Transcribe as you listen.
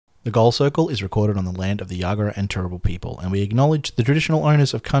The Goal Circle is recorded on the land of the Yagara and Turrbal people, and we acknowledge the traditional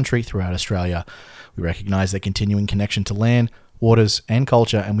owners of country throughout Australia. We recognise their continuing connection to land, waters, and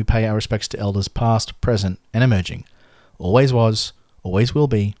culture, and we pay our respects to elders past, present, and emerging. Always was, always will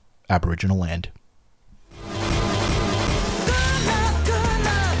be, Aboriginal land.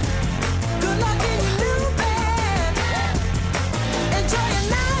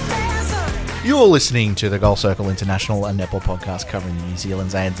 You're listening to the Goal Circle International and Netball podcast covering New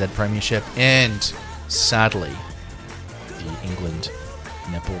Zealand's ANZ Premiership and, sadly, the England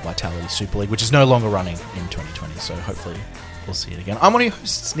Netball Vitality Super League, which is no longer running in 2020, so hopefully we'll see it again. I'm one of your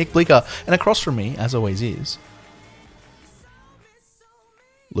hosts, Nick Bleeker, and across from me, as always, is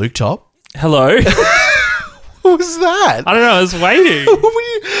Luke Top. Hello. What was that? I don't know, I was waiting.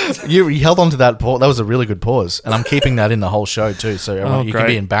 You held on to that pause. That was a really good pause, and I'm keeping that in the whole show too, so everyone, you can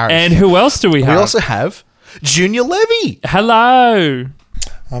be embarrassed. And who else do we have? We also have Junior Levy. Hello.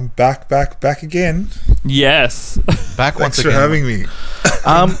 I'm back again. Yes. Back once Thanks again. for having me.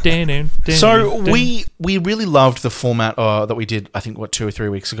 So we really loved the format that we did, I think, 2 or 3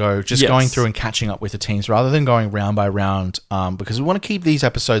 weeks ago, just going through and catching up with the teams rather than going round by round, because we want to keep these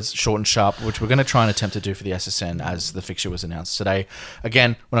episodes short and sharp, which we're going to try and attempt to do for the SSN as the fixture was announced today.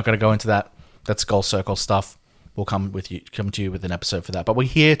 Again, we're not going to go into that. That's Goal Circle stuff. We'll come to you with an episode for that. But we're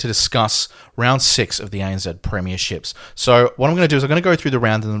here to discuss round 6 of the ANZ Premierships. So what I'm going to do is I'm going to go through the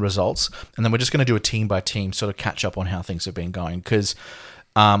round and the results, and then we're just going to do a team by team sort of catch up on how things have been going, because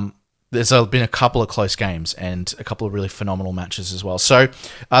there's been a couple of close games and a couple of really phenomenal matches as well. So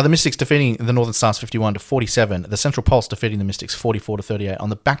the Mystics defeating the Northern Stars 51-47, the Central Pulse defeating the Mystics 44-38. On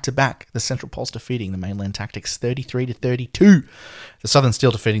the back-to-back, the Central Pulse defeating the Mainland Tactics 33-32. The Southern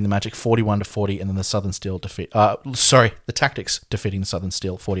Steel defeating the Magic 41-40, and then the Southern Steel the Tactics defeating the Southern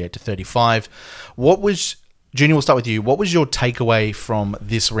Steel 48-35. Junior, we'll start with you. What was your takeaway from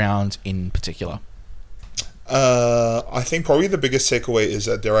this round in particular? I think probably the biggest takeaway is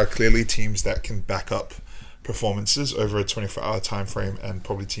that there are clearly teams that can back up performances over a 24-hour time frame, and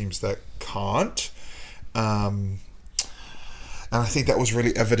probably teams that can't. And I think that was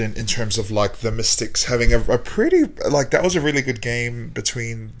really evident in terms of like the Mystics having a pretty, like, that was a really good game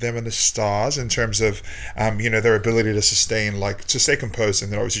between them and the Stars in terms of their ability to sustain, like, to stay composed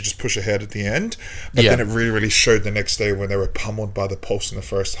and then obviously just push ahead at the end. But then it really showed the next day when they were pummeled by the Pulse in the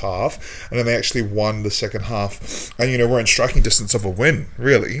first half, and then they actually won the second half, and we're in striking distance of a win,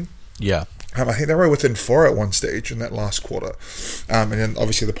 really. Yeah. I think they were within 4 at one stage in that last quarter. And then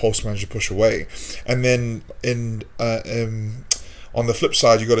obviously the Pulse managed to push away. And then on the flip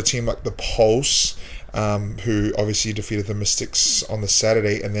side, you got a team like the Pulse, who obviously defeated the Mystics on the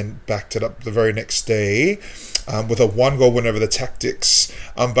Saturday and then backed it up the very next day with a 1-goal win over the Tactics.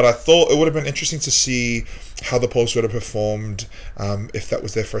 But I thought it would have been interesting to see how the Pulse would have performed if that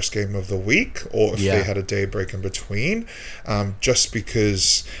was their first game of the week, or if they had a day break in between. Just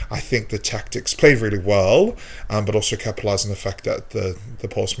because I think the Tactics played really well, but also capitalised on the fact that the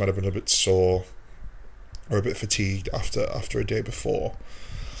Pulse might have been a bit sore or a bit fatigued after a day before.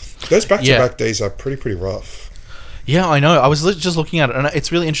 Those back-to-back days are pretty rough. Yeah, I know. I was just looking at it, and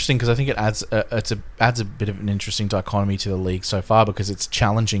it's really interesting because I think it adds a bit of an interesting dichotomy to the league so far, because it's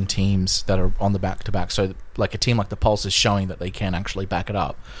challenging teams that are on the back-to-back. So, like, a team like the Pulse is showing that they can actually back it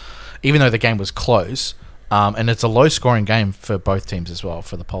up, even though the game was close. And it's a low-scoring game for both teams as well,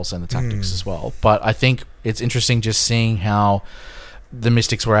 for the Pulse and the Tactics as well. But I think it's interesting just seeing how the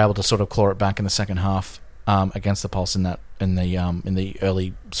Mystics were able to sort of claw it back in the second half against the Pulse in the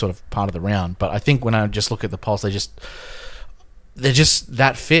early sort of part of the round. But I think when I just look at the Pulse, they're just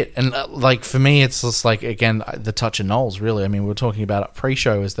that fit. And like, for me, it's just like, again, the touch of Noels, really. I mean, we were talking about it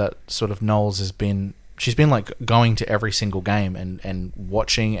pre-show, is that sort of Noels she's been like going to every single game and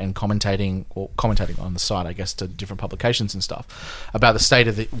watching and commentating on the side, I guess, to different publications and stuff about the state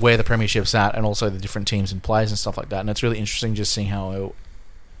of where the Premiership's at, and also the different teams and players and stuff like that. And it's really interesting just seeing how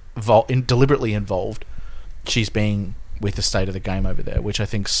deliberately involved she's being with the state of the game over there, which I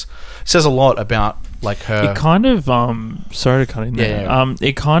think says a lot about, like, her. It kind of sorry to cut in there.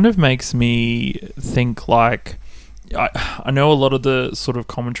 It kind of makes me think, like, I know a lot of the sort of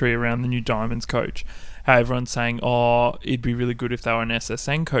commentary around the new Diamonds coach, how everyone's saying, it'd be really good if they were an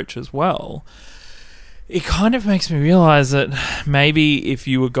SSN coach as well. It kind of makes me realise that maybe if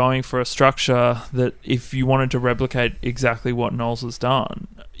you were going for a structure that, if you wanted to replicate exactly what Noels has done,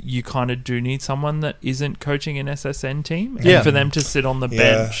 you kind of do need someone that isn't coaching an SSN team, and for them to sit on the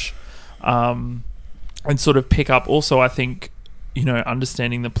bench and sort of pick up. Also, I think,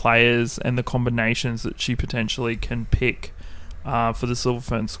 understanding the players and the combinations that she potentially can pick for the Silver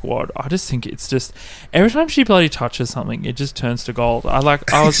Fern squad. I just think it's just every time she bloody touches something, it just turns to gold. I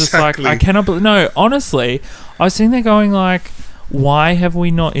was just like, I cannot believe. No, honestly, I was sitting there going like, why have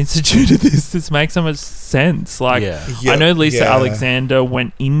we not instituted this? This makes so much sense. Like, I know Lisa Alexander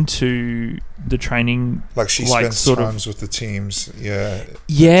went into the training, like she spends sort times with the teams,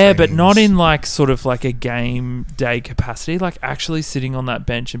 but not in like sort of like a game day capacity. Like actually sitting on that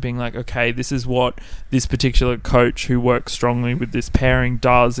bench and being like, okay, this is what this particular coach who works strongly with this pairing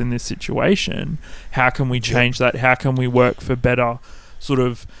does in this situation. How can we change that? How can we work for better sort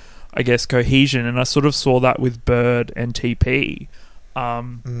of, I guess, cohesion? And I sort of saw that with Bird and TP,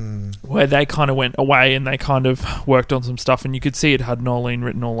 where they kind of went away and they kind of worked on some stuff, and you could see it had Nolene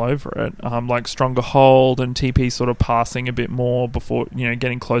written all over it, like stronger hold and TP sort of passing a bit more before,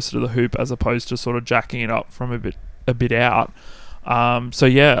 getting closer to the hoop as opposed to sort of jacking it up from a bit out.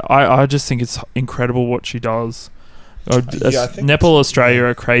 I just think it's incredible what she does. Netball Australia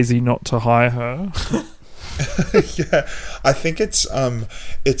are crazy not to hire her. I think it's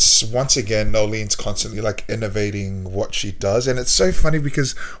once again Nolene's constantly like innovating what she does, and it's so funny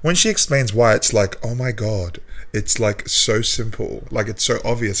because when she explains why, it's like, oh my god, it's like so simple, like it's so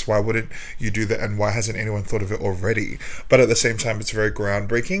obvious, why wouldn't you do that, and why hasn't anyone thought of it already? But at the same time, it's very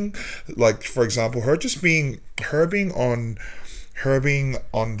groundbreaking. Like, for example, her being on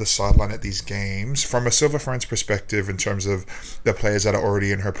the sideline at these games from a Silver Ferns perspective, in terms of the players that are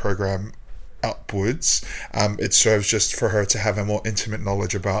already in her program upwards, it serves just for her to have a more intimate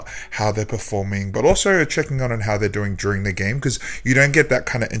knowledge about how they're performing, but also checking on how they're doing during the game, because you don't get that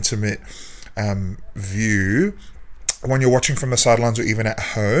kind of intimate view when you're watching from the sidelines or even at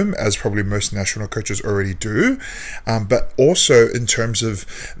home, as probably most national coaches already do. But also in terms of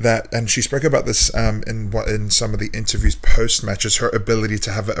that, and she spoke about this in some of the interviews post matches, her ability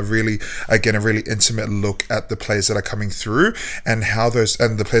to have a really intimate look at the players that are coming through, and how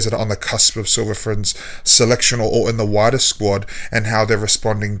the players that are on the cusp of Silver Ferns selection or in the wider squad, and how they're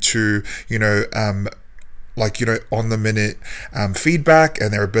responding to on the minute feedback,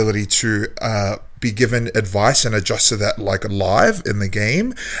 and their ability to be given advice and adjust to that like live in the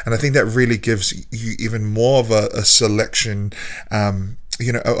game. And I think that really gives you even more of a selection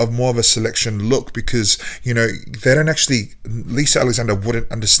look, because they don't actually, Lisa Alexander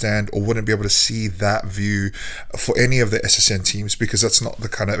wouldn't understand or wouldn't be able to see that view for any of the SSN teams, because that's not the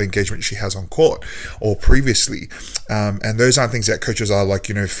kind of engagement she has on court or previously, and those aren't things that coaches are like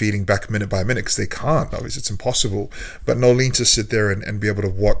feeding back minute by minute, because they can't, obviously it's impossible. But Nolene to sit there and be able to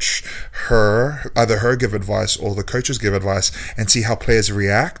watch either her give advice or the coaches give advice, and see how players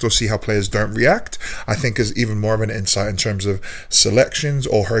react or see how players don't react, I think is even more of an insight in terms of selection,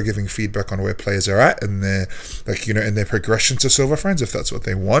 or her giving feedback on where players are at in their in their progression to Silver Ferns, if that's what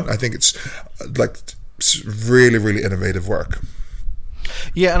they want. I think it's really, really innovative work.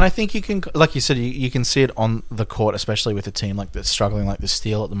 Yeah, and I think you can, like you said, you can see it on the court, especially with a team like that's struggling like the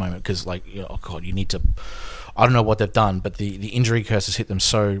Steel at the moment, because you need to, I don't know what they've done, but the injury curse has hit them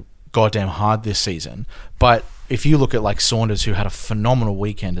so goddamn hard this season. But if you look at like Saunders, who had a phenomenal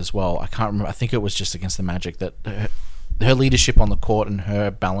weekend as well, I can't remember, I think it was just against the Magic, that her leadership on the court and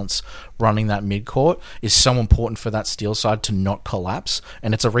her balance running that mid-court is so important for that Steel side to not collapse,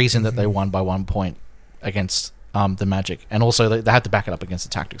 and it's a reason that they won by 1 point against the Magic. And also they had to back it up against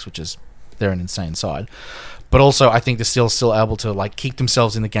the Tactics, which is, they're an insane side. But also I think the Steel still able to like keep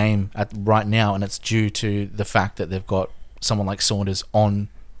themselves in the game right now, and it's due to the fact that they've got someone like Saunders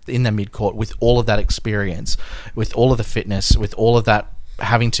in their mid-court with all of that experience, with all of the fitness, with all of that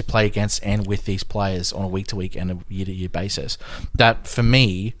having to play against and with these players on a week-to-week and a year-to-year basis. That, for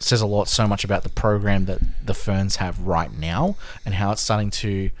me, says so much about the program that the Ferns have right now, and how it's starting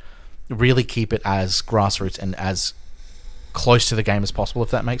to really keep it as grassroots and as close to the game as possible,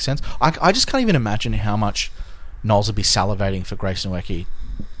 if that makes sense. I just can't even imagine how much Noels would be salivating for Grace Nweke.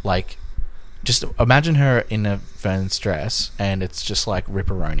 Like, just imagine her in a Ferns dress, and it's just like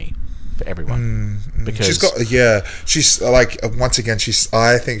ripperoni for everyone, because she's like, once again,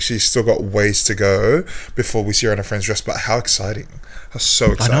 I think she's still got ways to go before we see her in a Friends dress, but how exciting. That's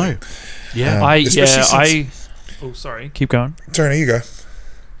so exciting. I know. Oh, sorry, keep going. Tony, you go.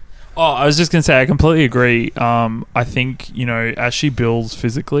 Oh, I was just going to say, I completely agree. I think, as she builds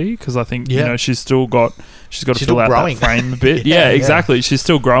physically, because I think, she's got to fill out that frame a bit. Exactly. She's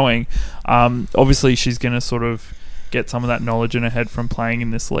still growing. Obviously, she's going to sort of get some of that knowledge in her head from playing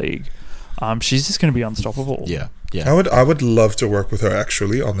in this league. She's just going to be unstoppable. Yeah. I would love to work with her,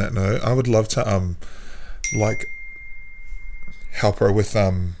 actually, on that note. I would love to, help her with,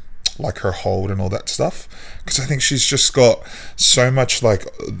 her hold and all that stuff, because I think she's just got so much,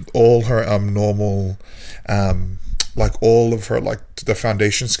 all her normal like all of her, like the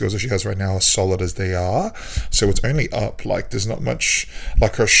foundation skills that she has right now are solid as they are. So it's only up. Like there's not much,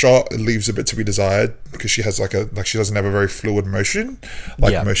 like her shot leaves a bit to be desired because she has she doesn't have a very fluid motion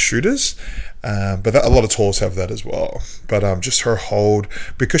like most shooters. But a lot of tallers have that as well. But just her hold,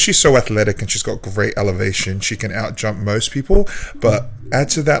 because she's so athletic and she's got great elevation, she can out jump most people. But add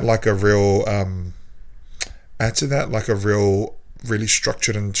to that like a real really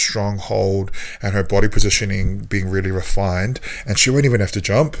structured and strong hold, and her body positioning being really refined, and she won't even have to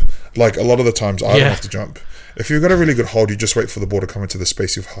jump. Like a lot of the times I don't have to jump. If you've got a really good hold, you just wait for the ball to come into the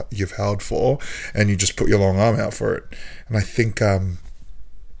space you've held for, and you just put your long arm out for it. And I think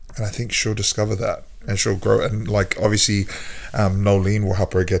she'll discover that, and she'll grow. And like obviously, Nolene will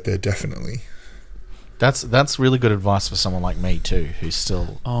help her get there definitely. That's really good advice for someone like me too, who's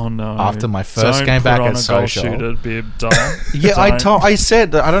still. Oh no! After my first game back at social, shooter, bib, I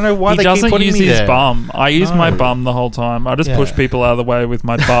said that. I don't know why they keep putting me there. He doesn't use his bum. I use my bum the whole time. I just push people out of the way with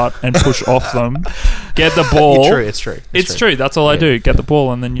my butt and push off them. Get the ball. It's true. It's true. That's all I do. Get the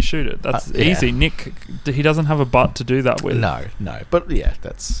ball and then you shoot it. That's easy. Nick, he doesn't have a butt to do that with. No. But yeah,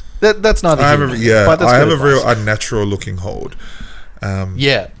 that's not. I have a real unnatural looking hold.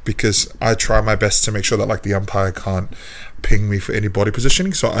 Because I try my best to make sure that like the umpire can't ping me for any body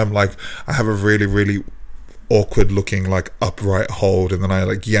positioning. So I'm like, I have a really, really awkward looking like upright hold, and then I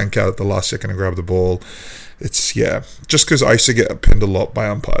like yank out at the last second and grab the ball. It's just because I used to get pinned a lot by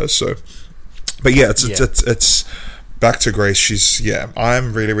umpires. So, but it's back to Grace. She's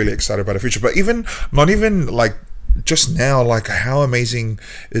I'm really, really excited about her future. But not even like. Just now, like how amazing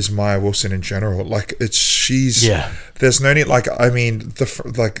is Maya Wilson in general? Like there's no need. Like I mean,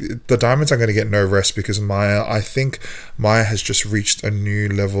 the Diamonds are going to get no rest because I think Maya has just reached a new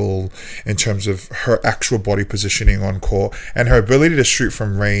level in terms of her actual body positioning on court and her ability to shoot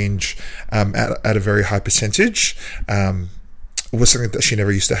from range at a very high percentage. Was something that she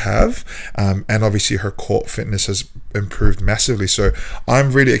never used to have, and obviously her court fitness has improved massively. So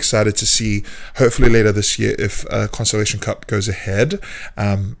I'm really excited to see, hopefully later this year, if Constellation Cup goes ahead.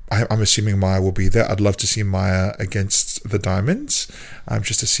 I'm assuming Maya will be there. I'd love to see Maya against the Diamonds,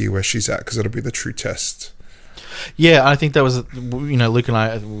 just to see where she's at, because it'll be the true test. Yeah, I think that was, Luke and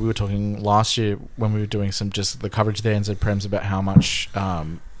I, we were talking last year when we were doing the coverage there, ANZ Prems, about how much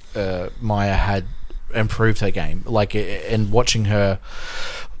Maya had improved her game, and watching her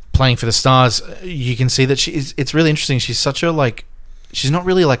playing for the Stars, you can see that it's really interesting. She's such a she's not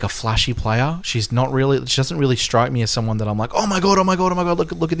really like a flashy player. She doesn't really strike me as someone that I'm like, oh my god,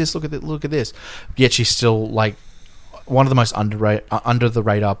 look at this. Yet she's still like one of the most under the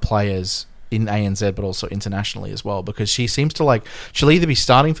radar players in ANZ, but also internationally as well, because she seems to she'll either be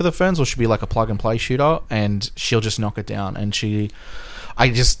starting for the Ferns or she'll be like a plug and play shooter, and she'll just knock it down. And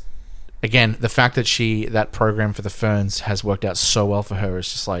again, the fact that that program for the Ferns has worked out so well for her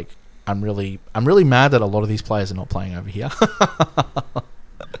is just like, I'm really mad that a lot of these players are not playing over here.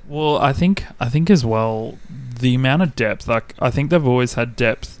 Well, I think as well, the amount of depth, I think they've always had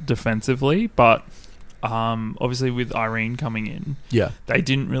depth defensively, but obviously with Irene coming in, they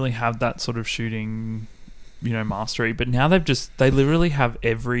didn't really have that sort of shooting, mastery. But now they literally have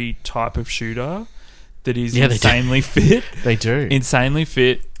every type of shooter that is insanely fit. They do. Insanely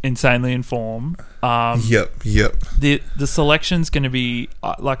fit, insanely in form. Yep. The selection's going to be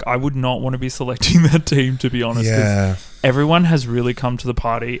I would not want to be selecting that team, to be honest. Yeah. Everyone has really come to the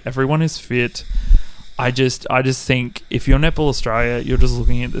party. Everyone is fit. I just think if you're Netball Australia, you're just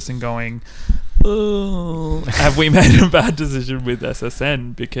looking at this and going, oh, have we made a bad decision with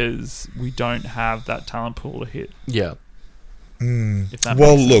SSN because we don't have that talent pool to hit? Yeah.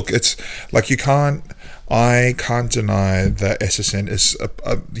 Well, look, it's like I can't deny that SSN is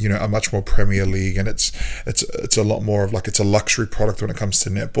a much more Premier League, and it's a lot more of it's a luxury product when it comes to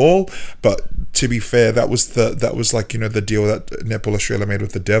netball. But to be fair, that was the deal that Netball Australia made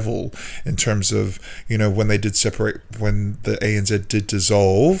with the Devil, in terms of when they did separate, when the ANZ did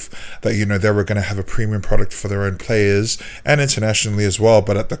dissolve, that they were going to have a premium product for their own players and internationally as well,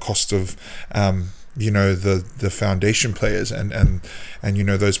 but at the cost of the foundation players and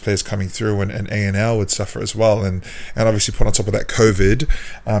those players coming through, and ANL would suffer as well, and obviously put on top of that COVID,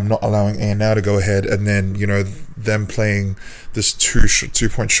 not allowing ANL to go ahead, and then them playing this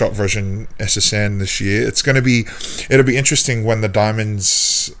 2-point shot version SSN this year. It'll be interesting when the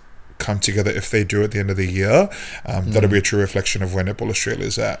Diamonds come together, if they do at the end of the year. That'll be a true reflection of where Netball Australia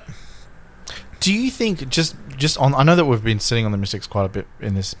is at. Do you think, just on, I know that we've been sitting on the Mystics quite a bit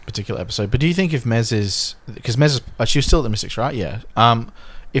in this particular episode, but do you think if Mez is, because Mez is, she was still at the Mystics, right? Yeah.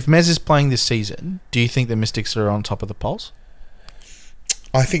 If Mez is playing this season, do you think the Mystics are on top of the polls?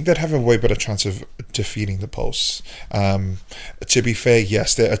 I think they'd have a way better chance of defeating the Pulse. To be fair,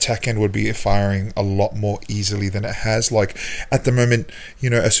 yes, their attack end would be firing a lot more easily than it has. Like, at the moment,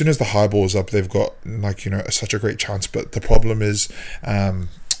 as soon as the high ball is up, they've got, such a great chance. But the problem is,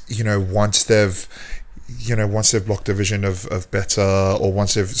 once they've blocked the vision of Better, or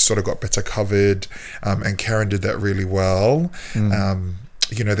once they've sort of got Better covered, and Karen did that really well,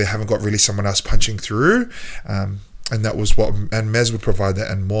 they haven't got really someone else punching through. And that was and Mez would provide that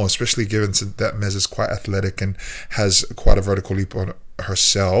and more, especially given that Mez is quite athletic and has quite a vertical leap on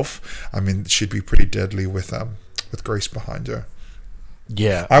herself. I mean, she'd be pretty deadly with Grace behind her.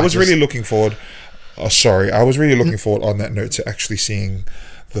 Yeah. I was really looking forward on that note to actually seeing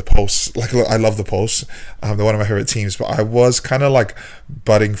the Pulse. Like, look, I love the Pulse. They're one of my favorite teams, but I was kind of like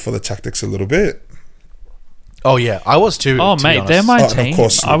butting for the Tactics a little bit. Oh yeah, I was too. Oh mate, they're my team. Of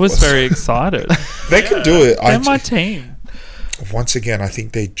course, I was very excited. They can do it. They're my team. Once again, I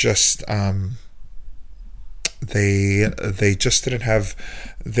think they just they just didn't have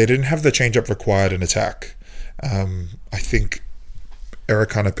the change up required in attack. I think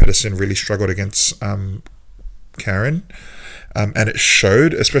Ericana Pedersen really struggled against Karen. And it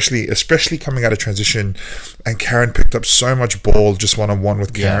showed, especially coming out of transition, and Karen picked up so much ball just one-on-one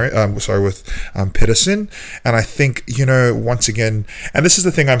with Pedersen. And I think, once again, and this is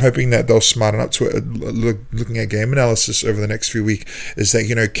the thing I'm hoping that they'll smarten up to it, looking at game analysis over the next few weeks, is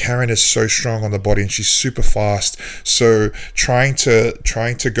that, Karen is so strong on the body and she's super fast. So trying to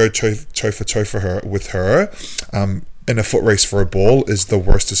go toe for toe with her, in a foot race for a ball is the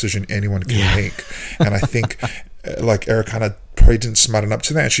worst decision anyone can make. And I think Ericana probably didn't smarten up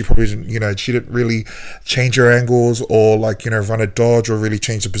to that, and she probably didn't, she didn't really change her angles or run a dodge or really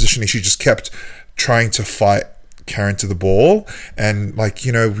change the positioning. She just kept trying to fight Karen to the ball, and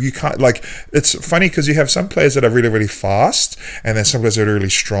you can't, it's funny because you have some players that are really, really fast and then some players that are really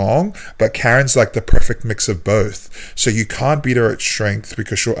strong, but Karen's like the perfect mix of both. So you can't beat her at strength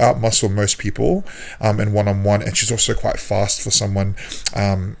because she'll outmuscle most people in one-on-one, and she's also quite fast for someone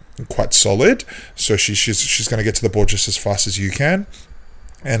quite solid, so she's going to get to the board just as fast as you can.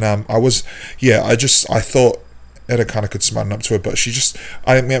 And I thought Etta kind of could smarten up to it, but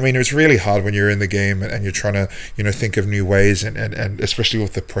I mean, it's really hard when you're in the game and you're trying to think of new ways, and especially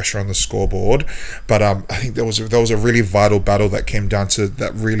with the pressure on the scoreboard. But I think there was a really vital battle that came down to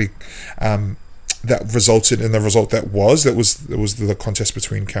that really that resulted in the result that was the contest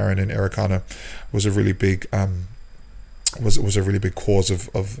between Karen and Ericana was a really big was a really big cause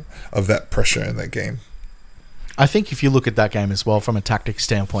of that pressure in that game. I think if you look at that game as well from a tactics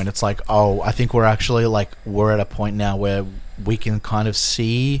standpoint, it's like, I think we're actually we're at a point now where we can kind of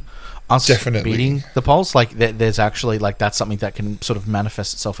see us beating the Pulse. There's actually that's something that can sort of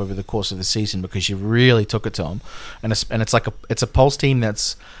manifest itself over the course of the season because you really took it to them, and it's a Pulse team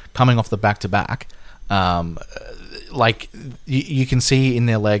that's coming off the back-to-back. You can see in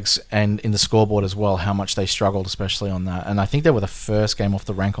their legs and in the scoreboard as well how much they struggled, especially on that. And I think they were the first game off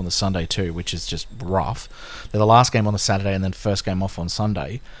the rank on the Sunday too, which is just rough. They're the last game on the Saturday and then first game off on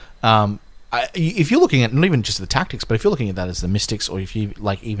Sunday. If you're looking at not even just the tactics, but if you're looking at that as the Mystics, or if you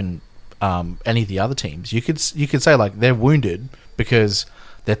even any of the other teams, you could say they're wounded because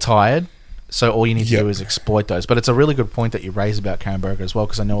they're tired. So all you need to do is exploit those. But it's a really good point that you raise about Karen Berger as well,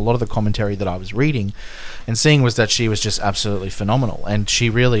 because I know a lot of the commentary that I was reading and seeing was that she was just absolutely phenomenal, and she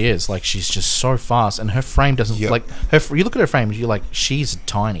really is. She's just so fast, and her frame doesn't you look at her frame, you're she's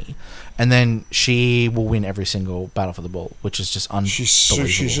tiny, and then she will win every single battle for the ball, which is just unbelievable.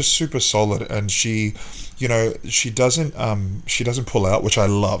 She's just super solid, and she doesn't pull out, which I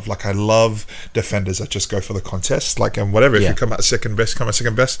love. I love defenders that just go for the contest, and whatever. If you come out second best, come out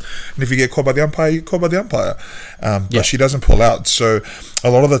second best, and if you get called by the umpire, you call by the umpire. But she doesn't pull out. So a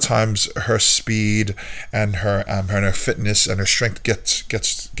lot of the times, her speed and her fitness and her strength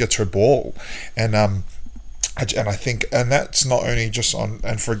gets her ball, and I think, and that's not only just on,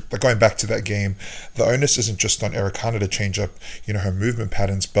 and for going back to that game, the onus isn't just on Ericana to change up, her movement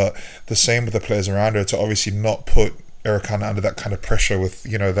patterns, but the same with the players around her to obviously not put Ericana under that kind of pressure with,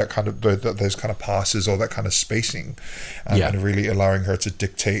 that kind of, those kind of passes or that kind of spacing, and really allowing her to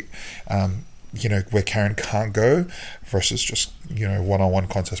dictate, where Karen can't go versus just, one-on-one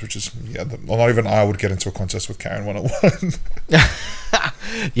contest, which is, not even I would get into a contest with Karen one-on-one.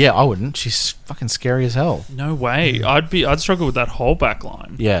 Yeah, I wouldn't. She's fucking scary as hell. No way. I'd struggle with that whole back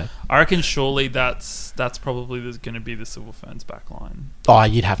line. Yeah. I reckon surely that's probably going to be the Silver Ferns back line. Oh,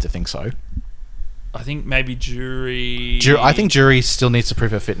 you'd have to think so. I think maybe Jury... I think Jury still needs to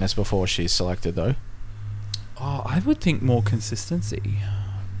prove her fitness before she's selected, though. Oh, I would think more consistency.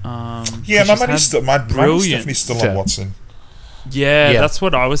 My money's definitely still on Watson. Yeah, that's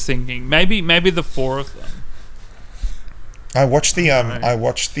what I was thinking. Maybe the 4 of them. I watched the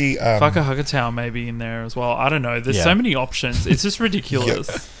Whaka Hugatow maybe in there as well. I don't know. There's so many options. It's just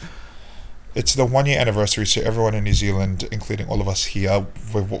ridiculous. It's the 1 year anniversary, so everyone in New Zealand, including all of us here,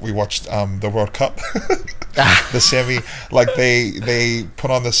 we watched the World Cup, the semi. Like they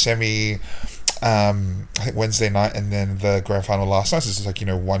put on the semi, I think Wednesday night, and then the grand final last night. So it's like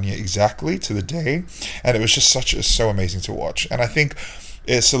 1 year exactly to the day, and it was just so amazing to watch. And I think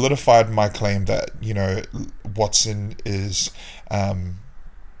it solidified my claim that Watson is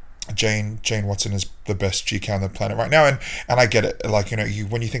Jane Watson is the best GK on the planet right now, and I get it. Like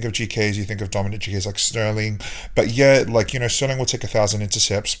when you think of GKs, you think of dominant GKs like Sterling, but Sterling will take 1,000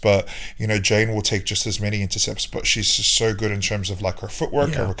 intercepts, but Jane will take just as many intercepts. But she's just so good in terms of like her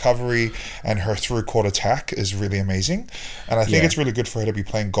footwork, her recovery, and her through court attack is really amazing. And I think it's really good for her to be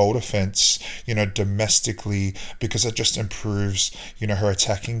playing goal defense, domestically, because it just improves her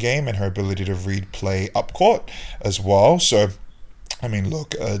attacking game and her ability to read play up court as well. So. I mean,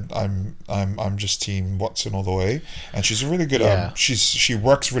 look, I'm just team Watson all the way, and she's a really good. She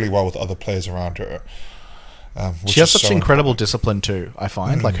works really well with other players around her. She has such incredible discipline too. I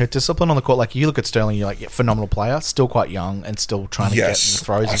find like her discipline on the court. Like you look at Sterling, you're like phenomenal player, still quite young and still trying to get the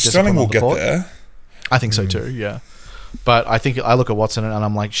throws. Sterling will get there. I think so too. Yeah. But I think I look at Watson and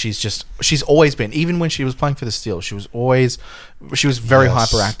I'm like, she's always been, even when she was playing for the Steel, she was very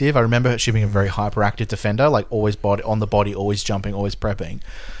hyperactive. I remember she being a very hyperactive defender, like always on the body, always jumping, always prepping.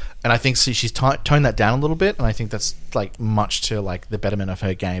 And I think she's toned that down a little bit, and I think that's like much to like the betterment of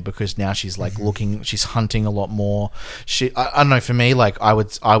her game, because now she's like she's hunting a lot more. I don't know, for me, like I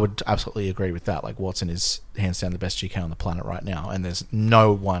would absolutely agree with that. Like Watson is hands down the best GK on the planet right now, and there's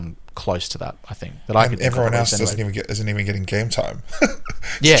no one close to that. I think that everyone else isn't even getting game time.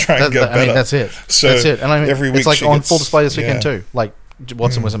 That's it. So that's it. And I mean, every week it's like on full display this weekend too. Like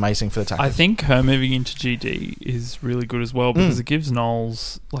Watson was amazing for the tackle. I think her moving into GD is really good as well, because it gives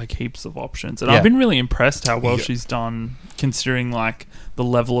Noels like heaps of options, and I've been really impressed how well she's done, considering like the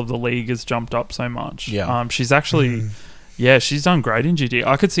level of the league has jumped up so much. She's actually she's done great in GD.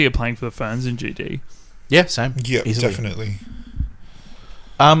 I could see her playing for the Ferns in GD. Yeah, same. Yeah, easily. Definitely.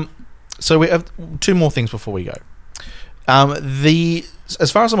 So we have 2 more things before we go. As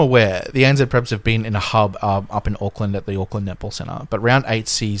far as I'm aware, the ANZ Preps have been in a hub up in Auckland at the Auckland Netball Centre, but round 8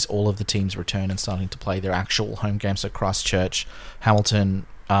 sees all of the teams return and starting to play their actual home games. So Christchurch, Hamilton,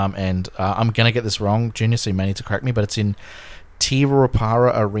 and I'm going to get this wrong, Junior, so you may need to correct me, but it's in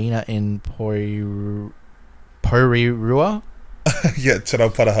Tirupara Arena in Porirua. Yeah, Te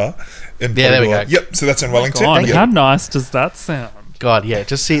Rauparaha. There we go. Yep, so that's in Wellington. God, how nice does that sound? God, yeah,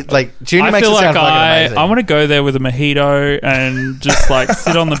 just see, like, Junior I makes feel it sound like fucking amazing. I want to go there with a mojito and just like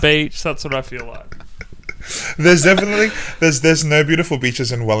sit on the beach. That's what I feel like. There's definitely there's no beautiful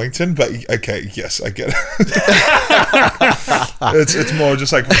beaches in Wellington, but okay, yes, I get it. it's more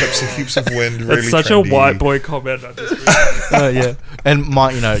just like heaps of wind. Really, it's such trendy. a white boy comment. I just yeah, and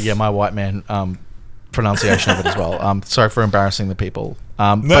my white man pronunciation of it as well. Sorry for embarrassing the people.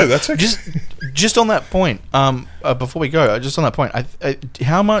 No, that's okay. Just on that point, before we go, just on that point,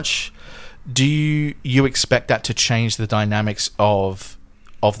 how much do you expect that to change the dynamics of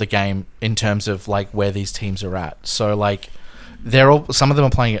the game in terms of like where these teams are at? So like some of them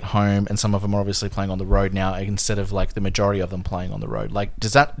are playing at home and some of them are obviously playing on the road now, instead of like the majority of them playing on the road. Like,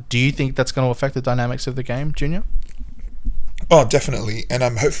 do you think that's going to affect the dynamics of the game, Junior? Oh, definitely, and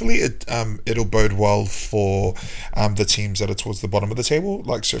hopefully it'll bode well for the teams that are towards the bottom of the table.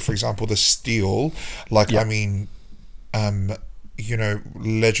 Like, so for example, the Steel. Like, I mean, Legend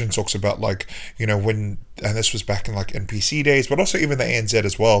talks about like when, and this was back in like NPC days, but also even the ANZ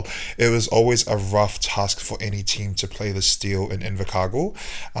as well. It was always a rough task for any team to play the Steel in Invercargill,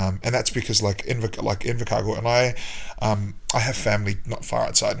 and that's because like Invercargill, and I have family not far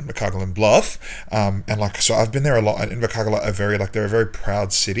outside Invercargill and Bluff, and like so I've been there a lot. And Invercargill are they're a very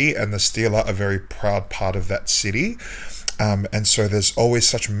proud city, and the Steel are a very proud part of that city. And so there's always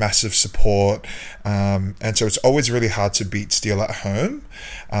such massive support, and so it's always really hard to beat Steel at home,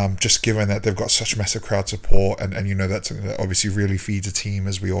 just given that they've got such massive crowd support, and that's something that obviously really feeds a team,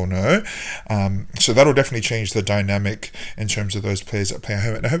 as we all know. So that'll definitely change the dynamic in terms of those players that play at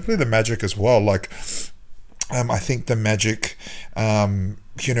home, and hopefully the Magic as well. Like, I think the Magic,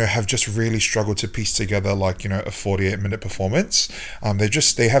 have just really struggled to piece together like, a 48-minute performance.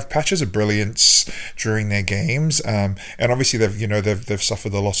 They have patches of brilliance during their games, and obviously they've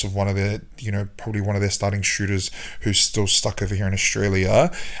suffered the loss of one of their, probably one of their starting shooters who's still stuck over here in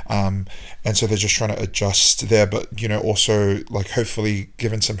Australia, and so they're just trying to adjust there. But also like hopefully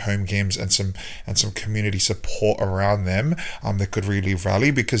given some home games and some community support around them, they could really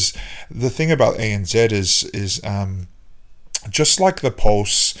rally, because the thing about ANZ is just like the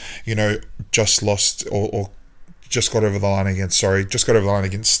Pulse, just lost or just got over the line against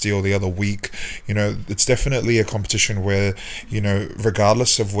Steel the other week. It's definitely a competition where,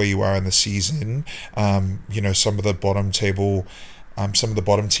 regardless of where you are in the season, some of the bottom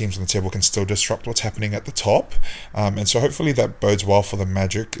teams on the table can still disrupt what's happening at the top. And so hopefully that bodes well for the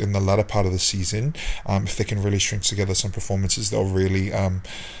Magic in the latter part of the season. If they can really string together some performances, they'll really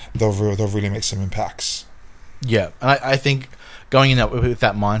make some impacts. Yeah, and I think going in with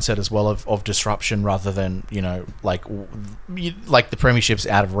that mindset as well of disruption, rather than like the Premiership's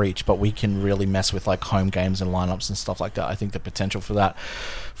out of reach, but we can really mess with like home games and lineups and stuff like that. I think the potential for that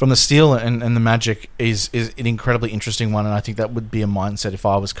from the Steel and the Magic is an incredibly interesting one, and I think that would be a mindset if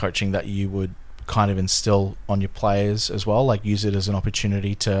I was coaching that you would kind of instill on your players as well, like use it as an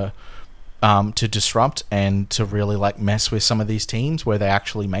opportunity to disrupt and to really like mess with some of these teams where they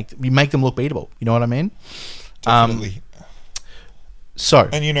actually make them look beatable. You know what I mean? Definitely. So,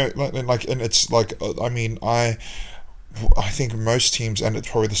 and and it's like, I mean, I think most teams, and it's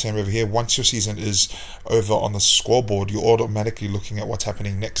probably the same over here, once your season is over on the scoreboard, you're automatically looking at what's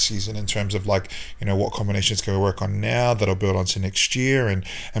happening next season in terms of like, what combinations can we work on now that'll build onto next year, and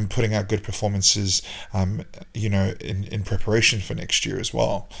putting out good performances, in preparation for next year as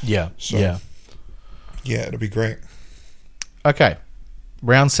well. Yeah. So, yeah, it'll be great. Okay.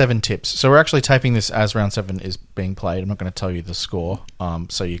 Round 7 tips. So we're actually taping this as round 7 is being played. I'm not going to tell you the score,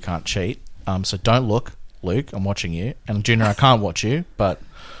 so you can't cheat. So don't look, Luke. I'm watching you, and Junior, I can't watch you, but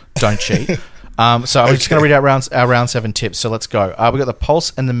don't cheat. So I'm just going to read out our round 7 tips. So let's go. We got the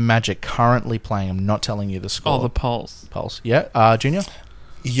Pulse and the Magic currently playing. I'm not telling you the score. Oh, the Pulse. Yeah. Junior.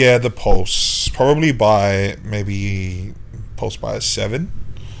 Yeah, the Pulse. Probably by Pulse by a 7.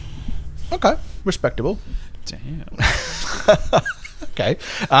 Okay, respectable. Damn. Okay.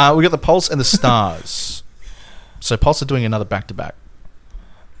 We got the Pulse and the Stars. So Pulse are doing another back-to-back.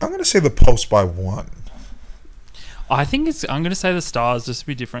 I'm going to say the Pulse by 1. I'm going to say the Stars just to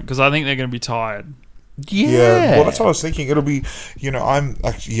be different, because I think they're going to be tired. Yeah. Well, that's what I was thinking. It'll be, I'm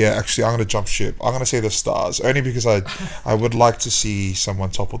going to jump ship. I'm going to say the Stars, only because I would like to see someone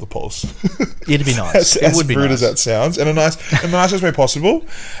topple the Pulse. It'd be nice. It would be rude as that sounds, in the nicest way possible.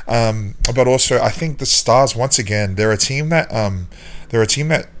 But also, I think the Stars, once again, they're a team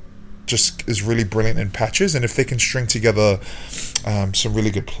that just is really brilliant in patches, and if they can string together some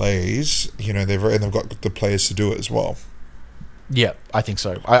really good plays, they've got the players to do it as well. Yeah, I think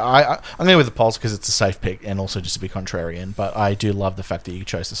so. I'm going with the Pulse because it's a safe pick, and also just to be contrarian. But I do love the fact that you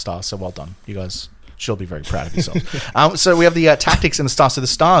chose the Stars, so well done. You guys should be very proud of yourselves. So we have the Tactics and the Stars. So the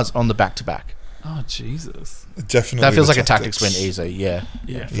Stars on the back-to-back. Oh, Jesus. Definitely. That feels like a Tactics win easy. Yeah,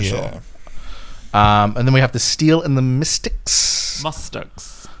 for sure. And then we have the Steel and the Mystics.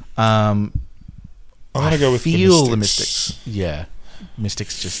 I'm going to go with the Mystics. Yeah.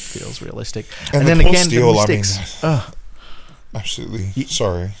 Mystics just feels realistic. And then the again, Steel, the Mystics. Absolutely.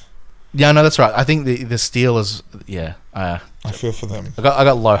 Sorry. Yeah, no, that's right. I think the Steel is... Yeah. I feel for them. I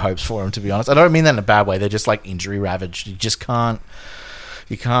got low hopes for them, to be honest. I don't mean that in a bad way. They're just like injury ravaged. You just can't...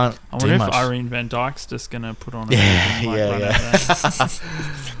 You can't. I wonder if Irene Van Dyke's just going to put on a yeah.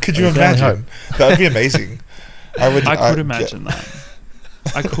 Could you imagine? That would be amazing. I could imagine that.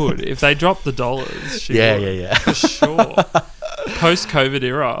 I could. If they dropped the dollars, she would. For sure. Post-COVID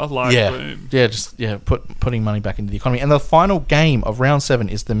era, boom. Yeah, putting money back into the economy. And the final game of round 7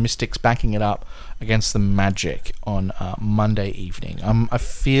 is the Mystics backing it up against the Magic on Monday evening. I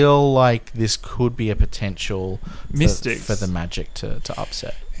feel like this could be a potential for the Magic to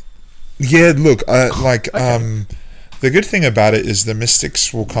upset. Yeah, look, the good thing about it is the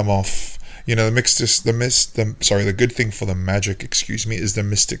Mystics will come off. The good thing for the Magic, is the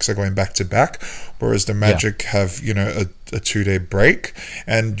Mystics are going back to back, whereas the Magic have, a 2-day break.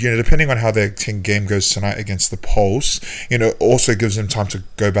 And, depending on how their game goes tonight against the Pulse, also gives them time to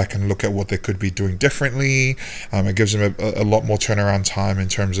go back and look at what they could be doing differently. It gives them a lot more turnaround time in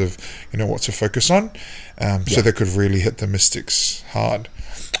terms of, what to focus on. So they could really hit the Mystics hard.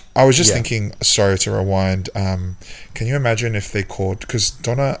 I was just thinking, sorry to rewind, can you imagine if they called, because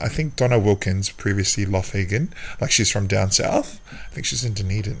I think Donna Wilkins, previously Loughagan, she's from down south. I think she's in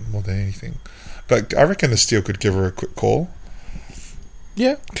Dunedin more than anything. But I reckon the Steel could give her a quick call.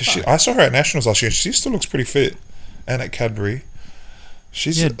 Yeah. Because I saw her at Nationals last year. She still looks pretty fit. And at Cadbury.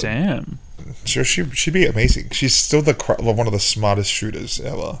 Damn. She'd be amazing. She's still one of the smartest shooters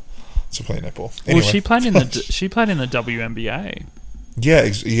ever to play netball. Anyway. Well, she played in the WNBA.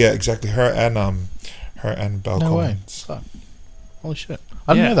 Yeah, exactly. Her and Belle No way. Collins. Fuck. Holy shit.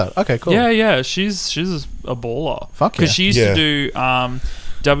 I didn't know that. Okay, cool. Yeah. She's a baller. Fuck yeah. Because she used to do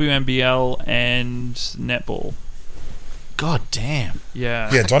WNBL and netball. God damn.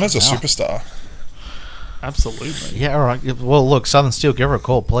 Yeah. Yeah, Donna's a superstar. Absolutely. Yeah, all right. Well, look, Southern Steel, give her a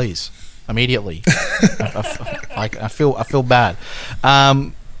call, please. Immediately. I feel bad.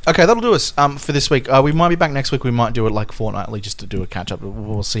 Okay, that'll do us for this week. We might be back next week. We might do it like fortnightly just to do a catch-up.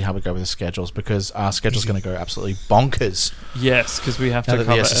 We'll see how we go with the schedules because our schedule's going to go absolutely bonkers. Yes, because we have to cover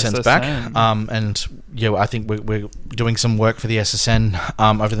the SSN's back. And, yeah, I think we're doing some work for the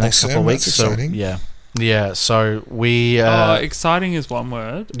SSN over the next couple of weeks. So, yeah, so we... exciting is one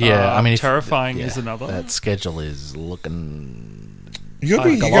word. Yeah, I mean... terrifying is another. That schedule is looking... You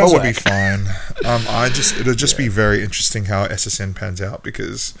guys will be fine. It'll just be very interesting how SSN pans out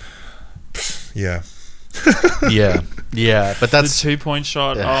because... yeah. Yeah, but that's the 2-point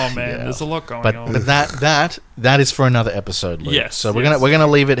shot. Oh man, there's a lot going on. But that is for another episode, Luke. Yes. So we're gonna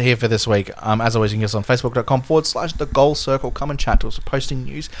leave it here for this week. As always, you can get us on Facebook.com/The Goal Circle. Come and chat to us. We're posting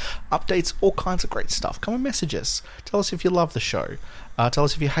news, updates, all kinds of great stuff. Come and message us. Tell us if you love the show. Tell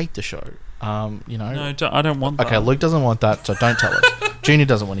us if you hate the show. No, I don't want that. Okay, Luke doesn't want that, so don't tell us. Junior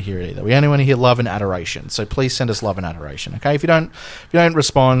doesn't want to hear it either. We only want to hear love and adoration. So please send us love and adoration. Okay, if you don't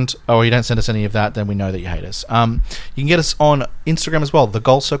respond or you don't send us any of that, then we know that you hate us. You can get us on Instagram as well, The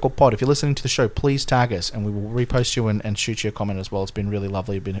Goal Circle Pod. If you're listening to the show, please tag us and we will repost you and shoot you a comment as well. It's been really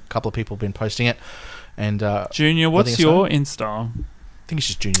lovely. A couple of people have been posting it. And Junior, what's your Insta? I think it's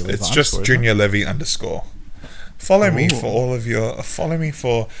just Junior Levy. It's just Junior Levy _. Follow me for all of your... Follow me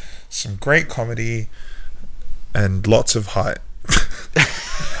for some great comedy and lots of height.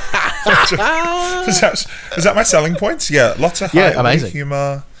 Is that my selling points? Yeah, lots of height, amazing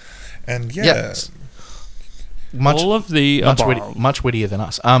humor, and all of the much wittier than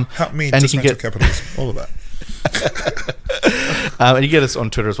us. Help me dismantle capitalism. All of that. And you get us on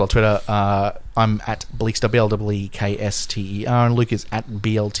Twitter as well. Twitter, I'm at Bleekster, BLEEKSTER, and Luke is at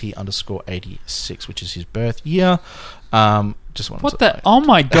BLT_86, which is his birth year. Oh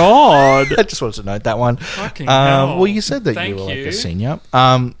my god! I just wanted to note that one. Fucking hell. Well, you said that you were like a senior.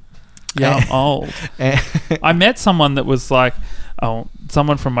 Yeah, I'm old. I met someone that was like,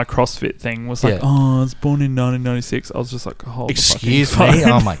 someone from my CrossFit thing was like, I was born in 1996. I was just like, hold excuse the fucking me?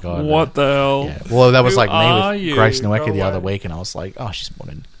 phone. Oh my god. What the hell? Yeah. Well, that was like me with you? Grace Noeka the other week, and I was like, she's born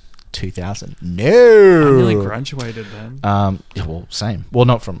in 2000. No. I nearly graduated then. Yeah, well, same. Well,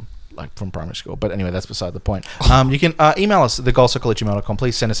 not from primary school, but anyway, that's beside the point. You can email us thegoalcircle@gmail.com.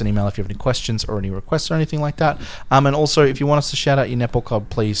 Please send us an email if you have any questions or any requests or anything like that. And also, if you want us to shout out your netball club,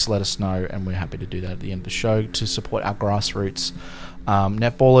 please let us know, and we're happy to do that at the end of the show to support our grassroots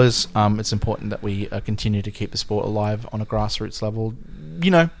netballers. It's important that we continue to keep the sport alive on a grassroots level,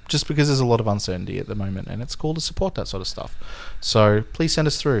 just because there's a lot of uncertainty at the moment, and it's cool to support that sort of stuff. So please send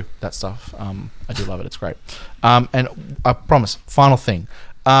us through that stuff. I do love it. It's great. And I promise, final thing,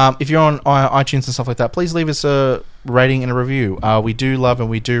 if you're on iTunes and stuff like that, please leave us a rating and a review. We do love and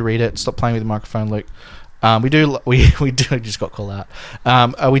we do read it. Stop playing with the microphone, Luke. We do just got called out.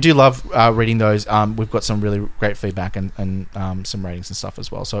 We do love reading those. We've got some really great feedback and some ratings and stuff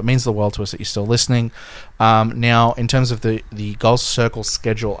as well. So it means the world to us that you're still listening. Now, in terms of the Goal Circle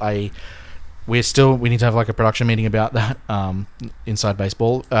schedule, we need to have like a production meeting about that inside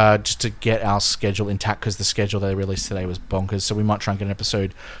baseball, just to get our schedule intact, because the schedule they released today was bonkers. So we might try and get an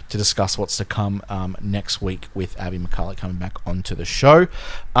episode to discuss what's to come next week with Abby McCullough coming back onto the show.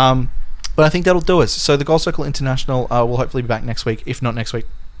 But I think that'll do us. So the Goal Circle International will hopefully be back next week. If not next week,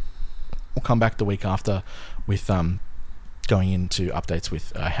 we'll come back the week after with going into updates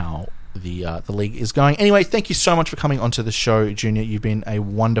with how the league is going. Anyway, thank you so much for coming onto the show, Junior. You've been a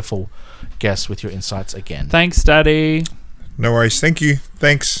wonderful guest with your insights again. Thanks, Daddy. No worries. Thank you.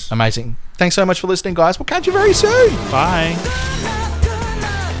 Thanks. Amazing. Thanks so much for listening, guys. We'll catch you very soon. Bye.